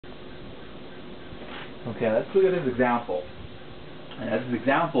Okay, let's look at this example. And this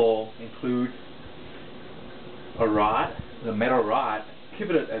example includes a rod, the metal rod,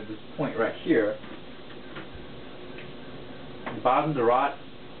 pivoted at this point right here. The bottom of the rod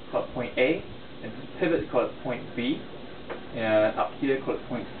called point A, and this pivot called point B, and up here called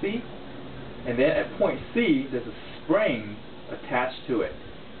point C. And then at point C, there's a spring attached to it.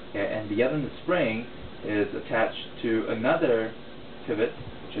 Okay, and the other end of the spring is attached to another pivot,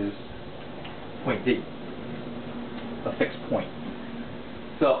 which is point D, a fixed point.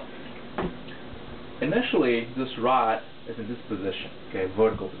 So initially, this rod is in this position, okay,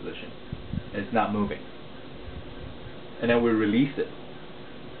 vertical position, and it's not moving. And then we release it.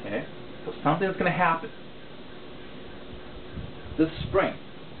 Okay, so something's going to happen. This spring,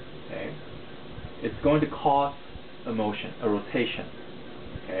 okay, it's going to cause a motion, a rotation.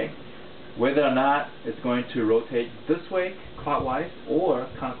 Okay, whether or not it's going to rotate this way, clockwise, or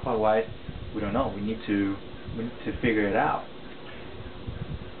counterclockwise, we don't know. We need to figure it out.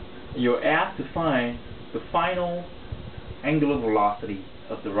 You're asked to find the final angular velocity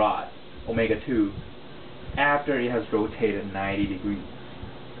of the rod, omega 2, after it has rotated 90 degrees.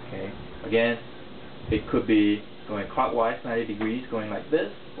 Okay, again, it could be going clockwise 90 degrees, going like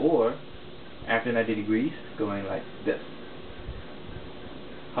this, or after 90 degrees, going like this.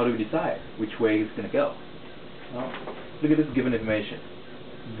 How do we decide which way it's going to go? Well, look at this given information.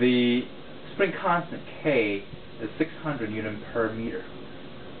 The spring constant K is 600 Newton per meter.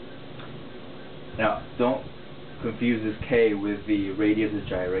 Now, don't confuse this K with the radius of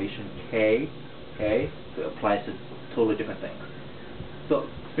gyration K. Okay, so it applies to totally different things. So,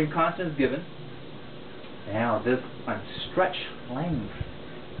 spring constant is given. Now, this unstretched length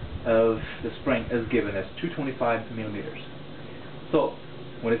of the spring is given as 225 millimeters. So,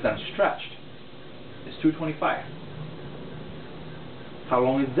 when it's unstretched, it's 225. How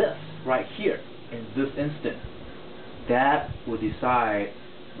long is this right here in this instant? That will decide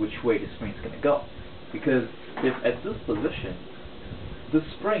which way the spring is going to go. Because if at this position the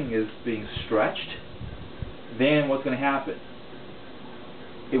spring is being stretched, then what's going to happen?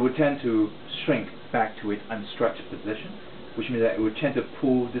 It would tend to shrink back to its unstretched position, which means that it would tend to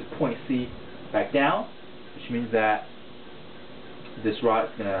pull this point C back down, which means that this rod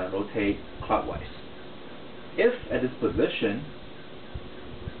is going to rotate clockwise. If at this position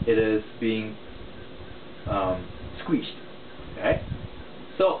it is being squeezed, okay,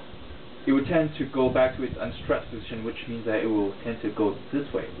 so it would tend to go back to its unstretched position, which means that it will tend to go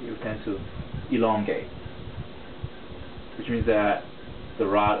this way. It will tend to elongate, which means that the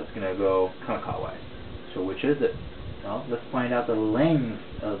rod is going to go counterclockwise. So which is it? Well, let's find out the length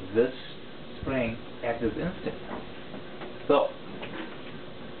of this spring at this instant. So,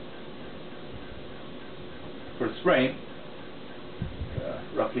 for the spring,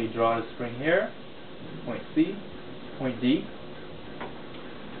 roughly draw the spring here, point C, point D.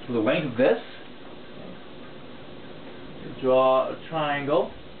 So the length of this, draw a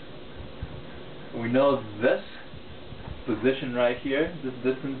triangle. We know this position right here, this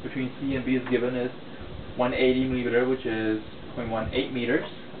distance between C and B is given as 180 millimeter, which is 0.18 meters.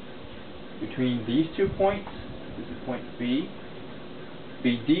 Between these 2 points, this is point B.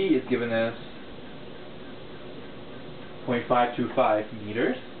 BD is given as 0.525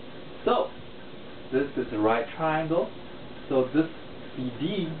 meters. So this is a right triangle. So this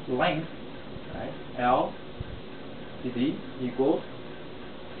CD length, right, L CD equals,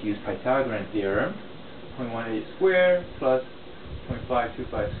 let's use Pythagorean theorem, 0.18 squared plus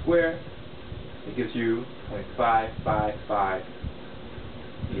 0.525 squared. It gives you 0.555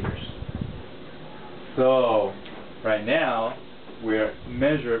 meters. So right now we're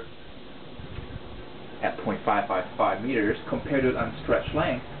measured at 0.555 meters compared to an unstretched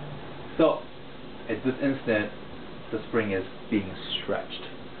length. So at this instant the spring is being stretched,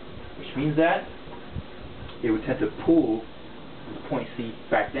 which means that it would tend to pull the point C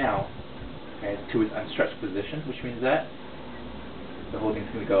back down, okay, to its unstretched position, which means that the whole thing's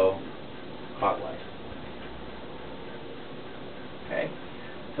going to go clockwise. Okay,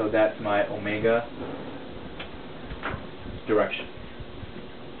 so that's my omega direction.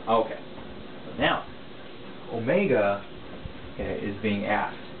 Okay, so now omega, okay, is being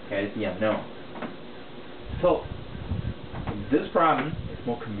asked. Okay, it's the unknown. So in this problem, it's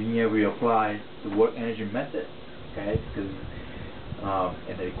more convenient we apply the work energy method. Okay, because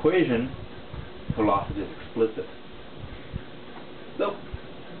in the equation, velocity is explicit. So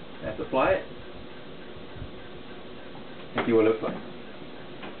let's apply it and see what it looks like.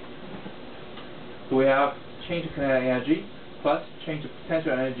 So we have change of kinetic energy plus change of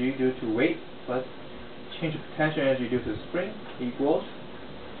potential energy due to weight plus change of potential energy due to spring equals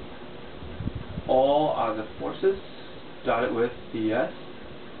all positive forces dotted with ds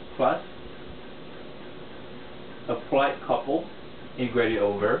plus applied couple integrated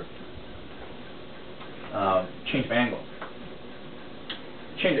over change of angle.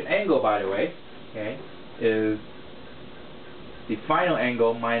 Change of angle, by the way, okay, is the final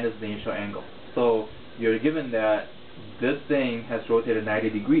angle minus the initial angle. So you're given that this thing has rotated 90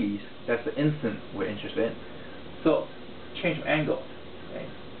 degrees. That's the instant we're interested in. So change of angle, okay,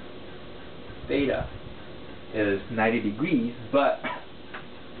 theta is 90 degrees, but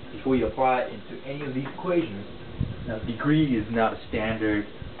before you apply it into any of these equations, now degree is not a standard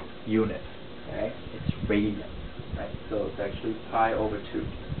unit, okay? It's radian, right? So it's actually pi over 2.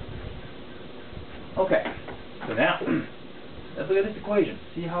 Okay, so now let's look at this equation.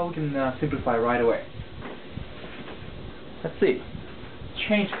 See how we can simplify right away. Let's see.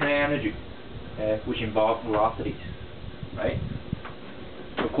 Change kinetic energy, okay, which involves velocities, right?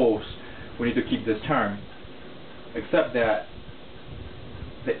 Of course, we need to keep this term, except that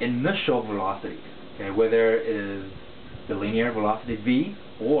the initial velocity, okay, whether it is the linear velocity v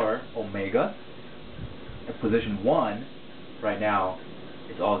or omega, at position 1, right now,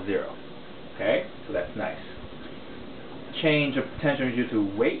 it's all 0. Okay, so that's nice. Change of potential energy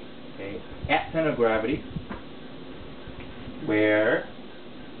to weight, okay, at center of gravity, where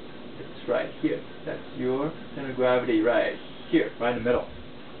it's right here. That's your center of gravity right here, right in the middle.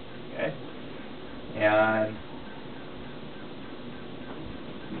 Okay, and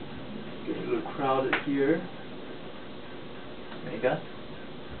getting a little crowded here. Omega.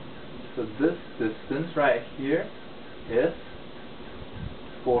 So this distance right here is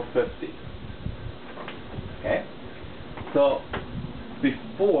 450. Okay. So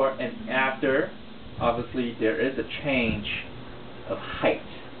before and after, obviously there is a change of height,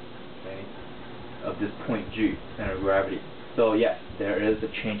 okay, of this point G, center of gravity. So yes, there is a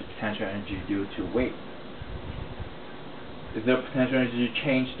change of potential energy due to weight. Is there potential energy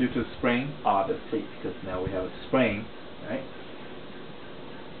change due to spring? Obviously, because now we have a spring, right?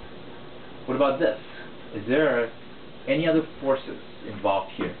 What about this? Is there any other forces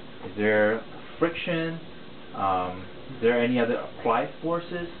involved here? Is there friction? Is there any other applied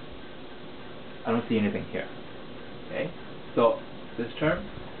forces? I don't see anything here. Okay, so this term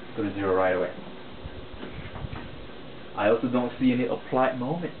go to 0 right away. I also don't see any applied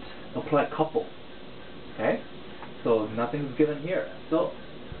moment, applied couple. Okay, so nothing's given here. So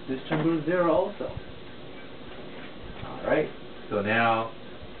this term goes to 0 also. Alright, so now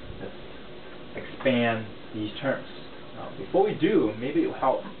let's expand these terms. Now, before we do, maybe it will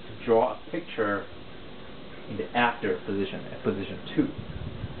help to draw a picture in the after position, at position 2.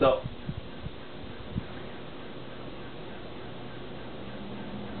 So,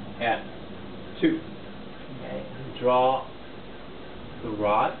 at 2, okay, draw the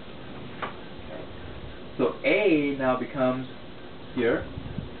rod. Okay. So A now becomes here,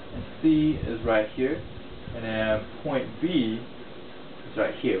 and C is right here, and then point B is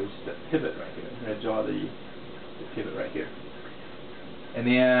right here, which is the pivot right here. I'm going to draw the pivot right here. And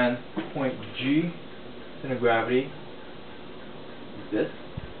then point G, center of gravity, is this.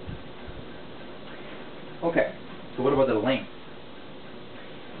 Okay, so what about the length?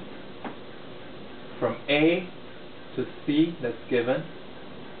 From A to C, that's given.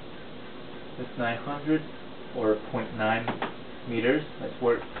 It's 900 or 0.9 meters. Let's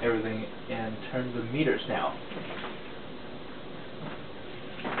work everything in terms of meters now.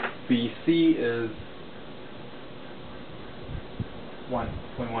 BC is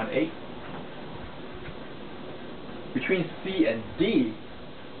 1.18. Between C and D,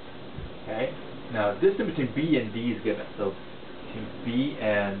 okay, now distance between B and D is given. So between B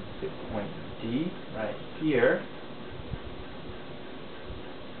and the point D, right here,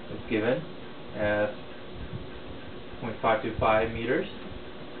 is given as 0.525 meters.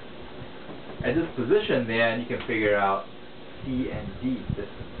 At this position, then you can figure out C and D distance.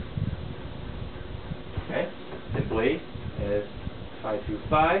 Okay, simply is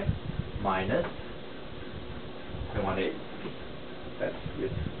 525 minus 0.18. That's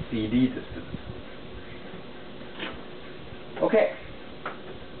with CD distance. Okay,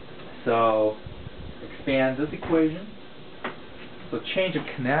 so expand this equation. So change of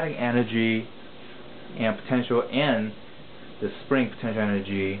kinetic energy and potential and the spring potential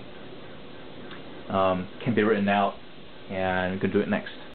energy can be written out, and we can do it next.